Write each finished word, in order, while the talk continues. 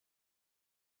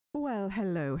Well,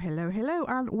 hello,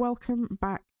 and welcome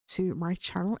back to my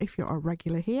channel if you're a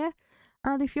regular here.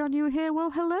 And if you're new here,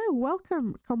 well, hello,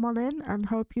 welcome. Come on in and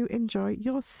hope you enjoy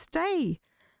your stay.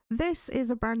 This is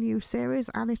a brand new series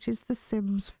and it is The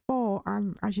Sims 4.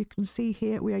 And as you can see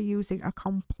here, we are using a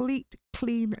complete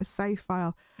clean save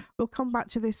file. We'll come back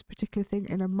to this particular thing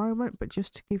in a moment, but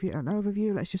just to give you an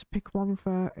overview, let's just pick one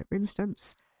for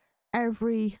instance.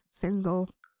 Every single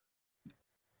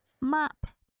map,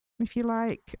 if you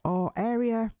like, or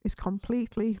area is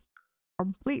completely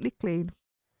clean,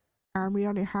 and we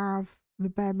only have the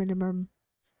bare minimum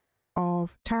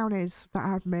of townies that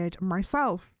I've made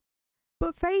myself.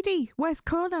 But Fady, where's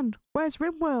Conan? Where's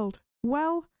RimWorld?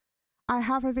 Well, I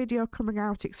have a video coming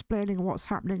out explaining what's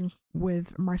happening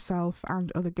with myself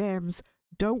and other games.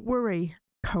 Don't worry,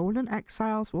 Conan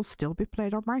Exiles will still be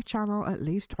played on my channel at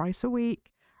least twice a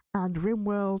week, and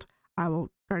RimWorld I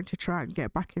will going to try and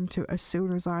get back into as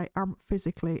soon as I am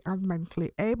physically and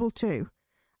mentally able to.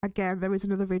 Again, there is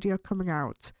another video coming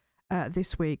out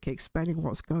this week explaining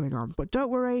what's going on. But don't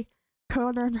worry,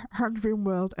 Conan and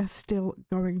RimWorld are still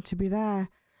going to be there.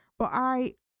 But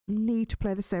I need to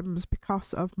play The Sims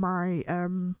because of my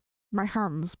my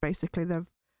hands, basically. They're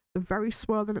very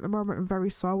swollen at the moment and very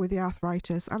sore with the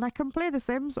arthritis. And I can play The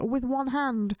Sims with one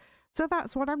hand. So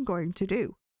that's what I'm going to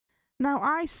do. Now,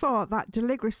 I saw that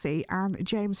𝐥𝐢𝐤𝐞 and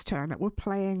James Turner were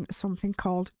playing something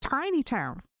called Tiny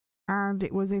Town, and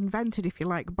it was invented, if you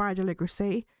like, by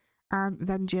𝐥𝐤𝐞, and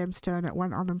then James Turner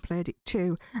went on and played it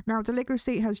too. Now,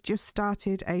 𝐥𝐤𝐞 has just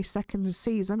started a second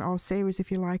season, or series,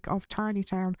 if you like, of Tiny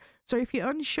Town. So if you're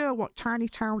unsure what Tiny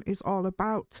Town is all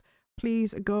about,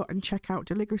 please go and check out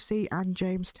𝐥𝐤𝐞 and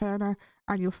James Turner,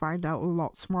 and you'll find out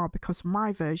lots more, because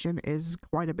my version is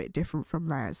quite a bit different from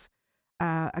theirs.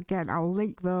 Again, I'll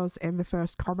link those in the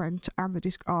first comment and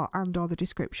the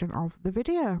description of the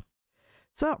video.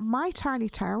 So my tiny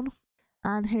town,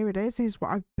 and here it is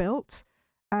what I've built.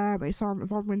 It's on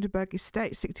von Winterberg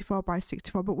Estate, 64 by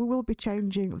 64, but we will be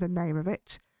changing the name of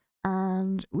it.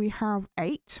 And we have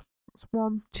 8. That's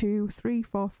 1, 2, 3,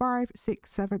 4, 5,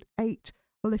 6, 7, 8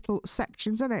 little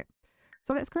sections in it.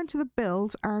 So let's go into the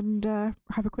build and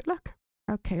have a quick look.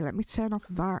 Okay, let me turn off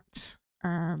that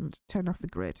and turn off the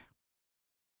grid.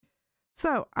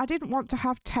 So I didn't want to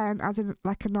have 10 as in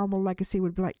like a normal legacy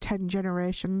would be like 10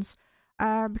 generations,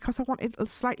 because I wanted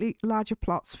slightly larger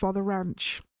plots for the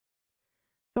ranch.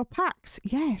 So packs,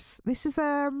 yes, this is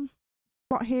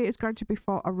plot here is going to be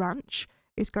for a ranch.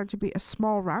 It's going to be a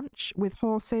small ranch with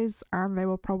horses, and they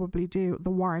will probably do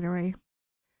the winery.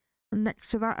 And next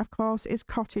to that, of course, is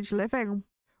cottage living,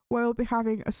 where we'll be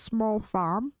having a small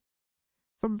farm,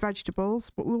 some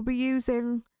vegetables, but we'll be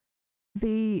using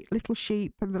the little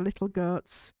sheep and the little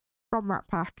goats from that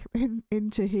pack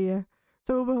into here.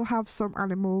 So we'll have some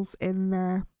animals in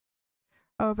there.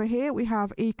 Over here we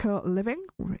have eco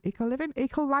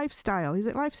lifestyle. Is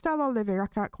it lifestyle or living? I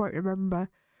can't quite remember.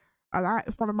 And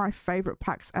it's one of my favourite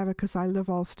packs ever because I love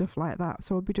all stuff like that.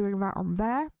 So we'll be doing that on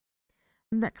there.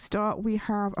 Next door we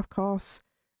have, of course,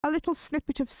 a little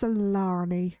snippet of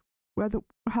Solani where we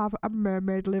have a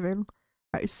mermaid living.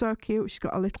 That is so cute. She's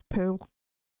got a little pool.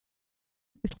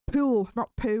 Little pool, not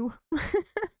poo.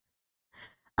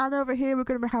 And over here we're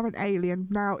going to have an alien.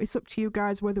 Now it's up to you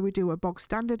guys whether we do a bog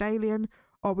standard alien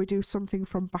or we do something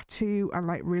from Batuu and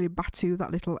like really Batuu that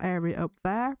little area up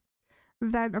there.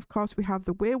 Then of course we have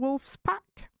the werewolves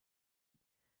pack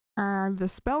and the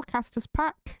spellcasters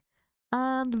pack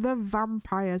and the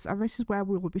vampires, and this is where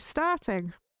we will be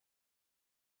starting.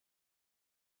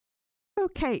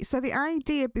 Okay, so the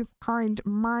idea behind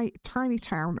my tiny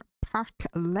town pack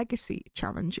legacy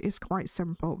challenge is quite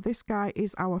simple. This guy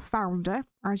is our founder,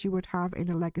 as you would have in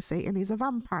a legacy, and he's a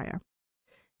vampire.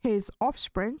 His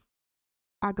offspring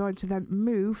are going to then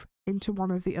move into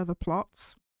one of the other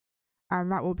plots,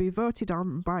 and that will be voted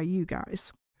on by you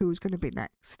guys, who's going to be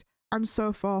next, and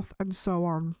so forth and so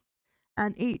on.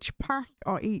 And each pack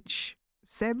or each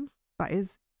sim that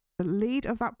is the lead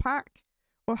of that pack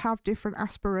will have different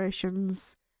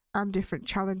aspirations and different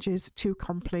challenges to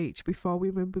complete before we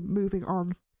will be moving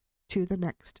on to the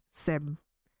next sim.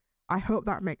 I hope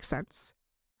that makes sense.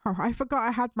 Oh, I forgot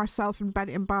I had myself and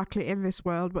Benton Barkley in this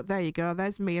world, but there you go,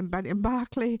 there's me and Benton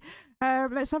Barkley.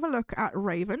 Let's have a look at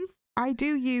Raven. I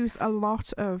do use a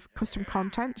lot of custom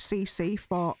content, CC,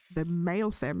 for the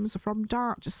male sims from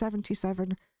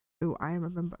Dart77, who I am a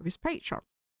member of his Patreon.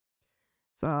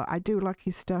 So I do like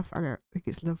his stuff and I think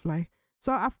it's lovely.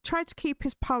 So I've tried to keep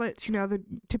his palette, you know, the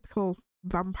typical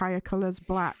vampire colours,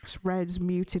 blacks, reds,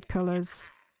 muted colours.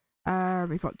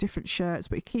 We've got different shirts,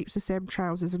 but he keeps the same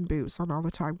trousers and boots on all the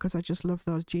time because I just love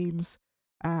those jeans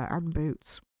and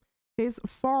boots. His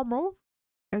formal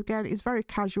Again, it's very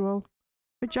casual.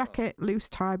 A jacket, loose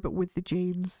tie, but with the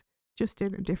jeans, just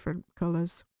in different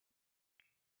colours.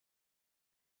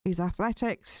 His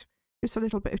athletics, just a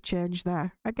little bit of change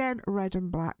there. Again, red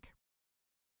and black.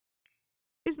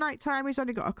 His nighttime, he's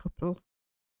only got a couple.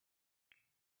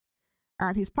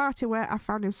 And his party wear, I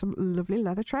found him some lovely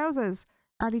leather trousers.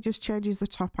 And he just changes the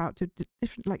top out to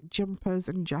different like jumpers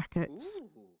and jackets. Ooh.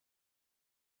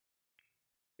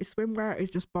 His swimwear is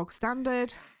just bog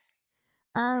standard.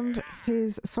 And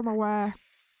his summer wear,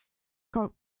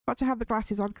 got to have the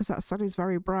glasses on because that sun is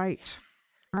very bright.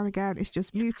 And again, it's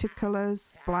just muted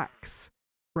colours, blacks,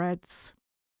 reds,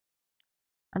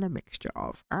 and a mixture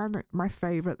of. And my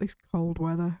favourite, this cold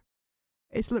weather.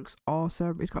 It looks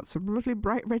awesome. It's got some lovely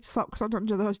bright red socks on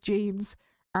under those jeans.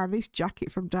 And this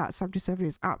jacket from 𝐷𝐼𝐷77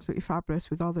 is absolutely fabulous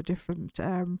with all the different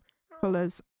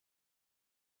colours.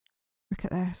 Look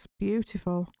at this.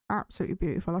 Beautiful. Absolutely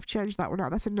beautiful. I've changed that one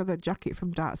out. That's another jacket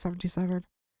from 𝐷𝐼𝐷77.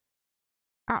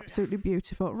 Absolutely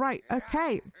beautiful. Right,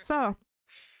 okay. So,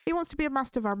 he wants to be a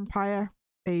master vampire.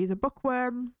 He's a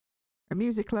bookworm, a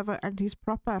music lover, and he's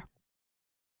proper.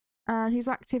 And his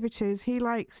activities, he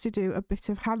likes to do a bit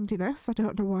of handiness. I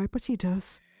don't know why, but he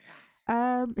does.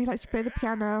 He likes to play the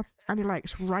piano, and he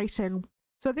likes writing.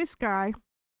 So this guy,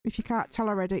 if you can't tell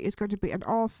already, is going to be an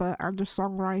author and a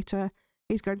songwriter.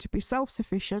 He's going to be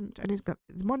self-sufficient, and he's got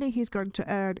the money he's going to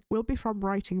earn will be from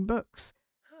writing books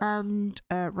and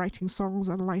writing songs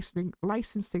and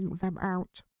licensing them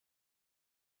out.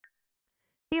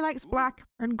 He likes black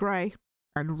and grey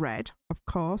and red, of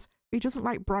course. He doesn't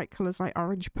like bright colours like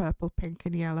orange, purple, pink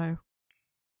and yellow.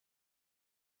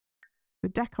 The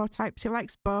decor types, he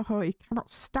likes boho. He cannot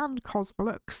stand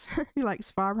cosmolux. He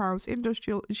likes farmhouse,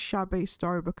 industrial, shabby,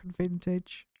 storybook and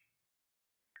vintage.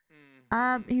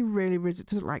 He really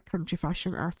doesn't like country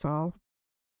fashion at all.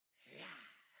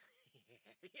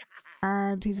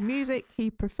 And his music, he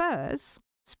prefers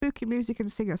spooky music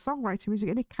and singer-songwriter music,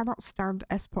 and he cannot stand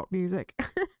S-pop music.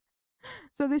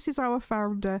 So this is our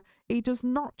founder. He does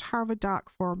not have a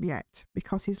dark form yet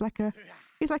because he's like a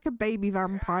baby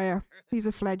vampire. He's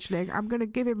a fledgling. I'm going to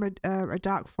give him a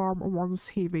dark form once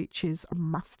he reaches a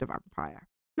master vampire.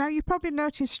 Now you probably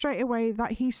noticed straight away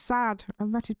that he's sad,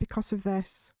 and that is because of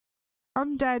this.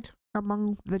 Undead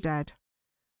among the dead.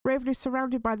 Raven is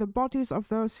surrounded by the bodies of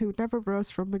those who never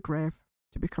rose from the grave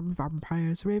to become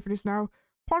vampires. Raven is now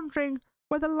pondering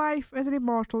whether life as an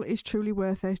immortal is truly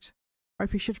worth it, or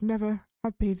if he should never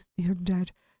have been the undead.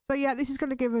 So yeah, this is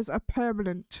going to give us a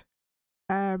permanent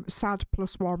sad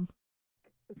 +1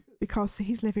 because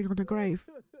he's living on a grave.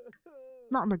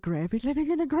 Not on a grave, he's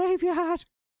living in a graveyard.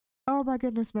 Oh my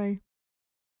goodness me.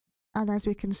 And as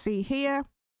we can see here,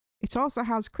 it also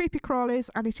has creepy crawlies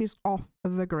and it is off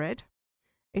the grid.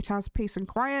 It has peace and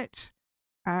quiet,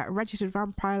 registered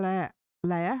vampire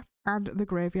lair, and the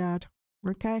graveyard.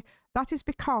 Okay, that is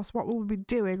because what we'll be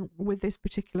doing with this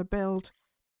particular build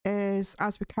is,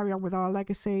 as we carry on with our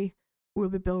legacy, we'll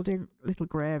be building little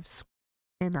graves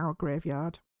in our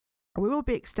graveyard. And we will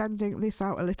be extending this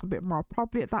out a little bit more,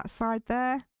 probably at that side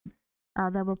there.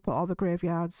 And then we'll put all the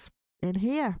graveyards in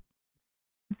here.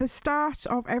 The start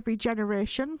of every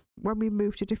generation, when we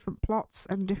move to different plots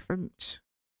and different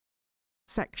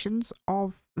sections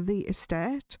of the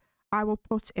estate, I will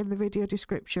put in the video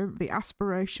description the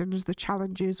aspirations, the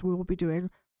challenges we will be doing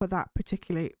for that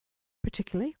particular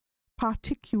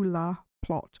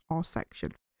plot or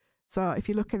section. So if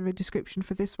you look in the description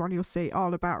for this one, you'll see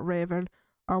all about Raven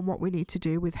and what we need to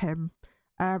do with him.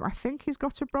 I think he's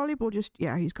got a brolly, but he's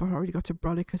already got a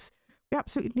brolly because we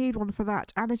absolutely need one for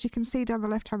that. And as you can see down the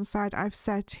left-hand side, I've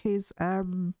set his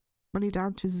money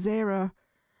down to 0.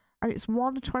 And it's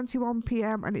 1:21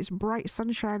 PM and it's bright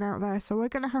sunshine out there. So we're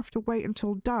going to have to wait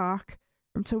until dark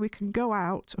until we can go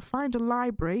out, find a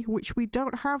library, which we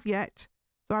don't have yet.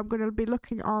 So I'm going to be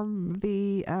looking on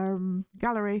the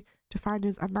gallery to find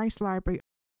us a nice library.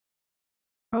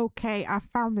 Okay, I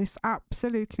found this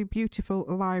absolutely beautiful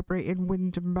library in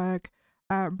Windenburg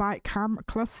by Cam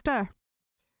Cluster.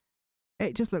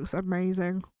 It just looks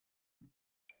amazing.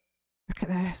 Look at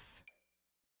this.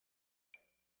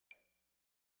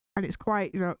 And it's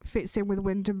quite, fits in with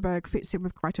Windenburg, fits in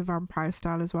with quite a vampire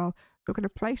style as well. We're going to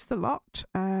place the lot,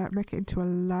 make it into a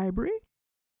library.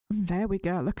 And there we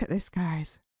go. Look at this,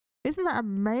 guys. Isn't that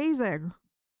amazing?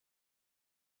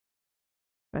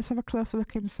 Let's have a closer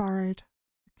look inside.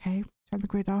 Okay, turn the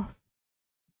grid off.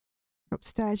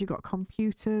 Upstairs, you've got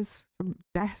computers, some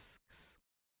desks.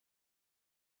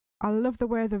 I love the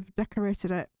way they've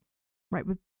decorated it, like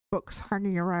with books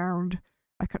hanging around,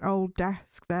 like an old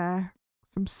desk there.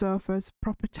 Some sofas,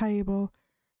 proper table.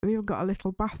 We've even got a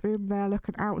little bathroom there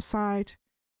looking outside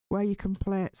where you can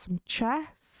play some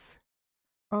chess.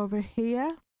 Over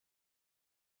here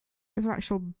is an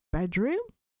actual bedroom.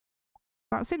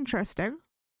 That's interesting.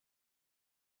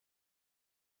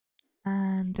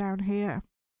 And down here,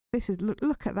 this is,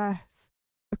 look at this.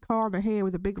 The corner here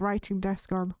with a big writing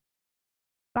desk on.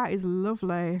 That is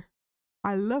lovely.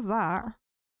 I love that.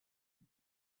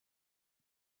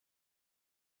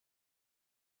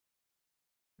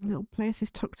 Little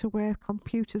places tucked away,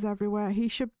 computers everywhere. He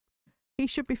should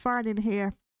be fine in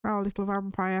here, our little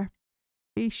vampire.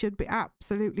 He should be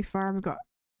absolutely fine. We've got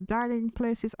dining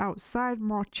places outside,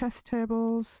 more chess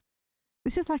tables.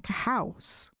 This is like a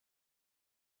house.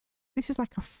 This is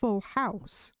like a full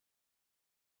house.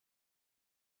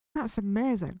 That's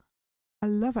amazing. I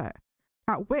love it.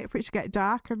 Can't wait for it to get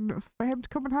dark and for him to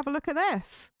come and have a look at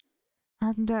this.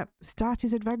 And start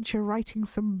his adventure writing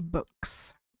some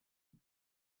books.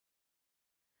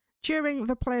 During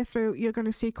the playthrough, you're going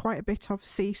to see quite a bit of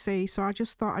CC, so I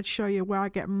just thought I'd show you where I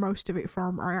get most of it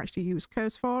from. I actually use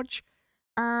CurseForge,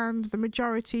 and the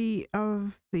majority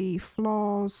of the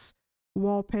floors,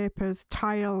 wallpapers,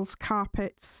 tiles,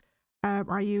 carpets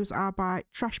I use are by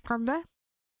Trash Panda.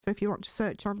 So if you want to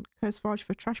search on CurseForge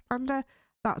for Trash Panda,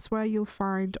 that's where you'll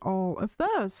find all of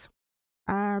those.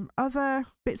 Other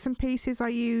bits and pieces I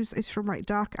use is from like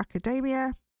Dark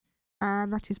Academia,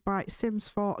 and that is by Sims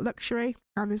 4 Luxury,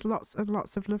 and there's lots and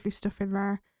lots of lovely stuff in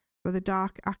there for the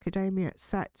Dark Academia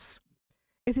sets.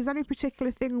 If there's any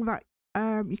particular thing that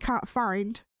you can't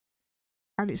find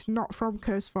and it's not from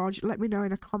CurseForge, let me know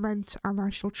in a comment and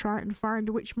I shall try and find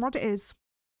which mod it is.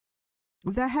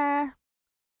 The hair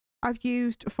I've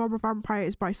used A Form of Vampire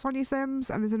is by Sonia Sims,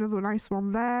 and there's another nice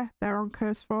one there. They're on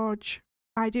CurseForge.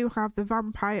 I do have the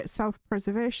vampire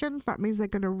self-preservation. That means they're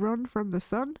going to run from the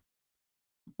sun.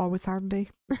 Always handy.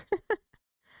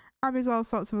 And there's all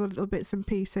sorts of other little bits and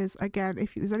pieces. Again,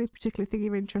 if there's any particular thing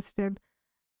you're interested in,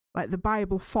 like the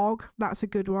Bible fog, that's a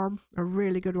good one. A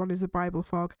really good one is the Bible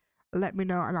fog. Let me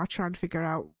know and I'll try and figure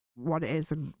out what it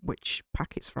is and which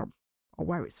pack it's from or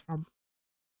where it's from.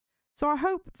 So I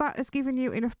hope that has given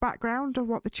you enough background of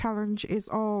what the challenge is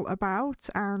all about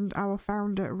and our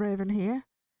founder Raven here.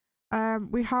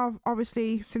 We have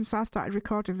obviously, since I started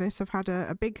recording this, I've had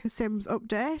a big Sims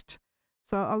update.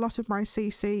 So a lot of my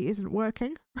CC isn't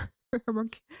working.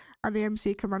 And the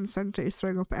MC command center is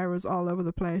throwing up errors all over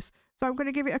the place. So I'm going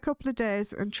to give it a couple of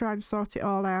days and try and sort it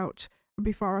all out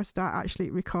before I start actually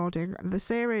recording the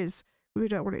series. We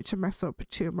don't want it to mess up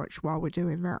too much while we're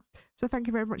doing that. So thank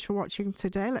you very much for watching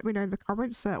today. Let me know in the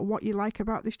comments what you like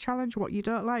about this challenge, what you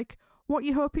don't like, what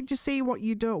you're hoping to see, what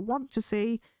you don't want to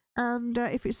see, and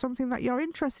if it's something that you're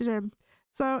interested in.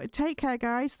 So take care,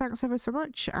 guys. Thanks ever so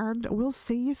much, and we'll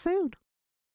see you soon.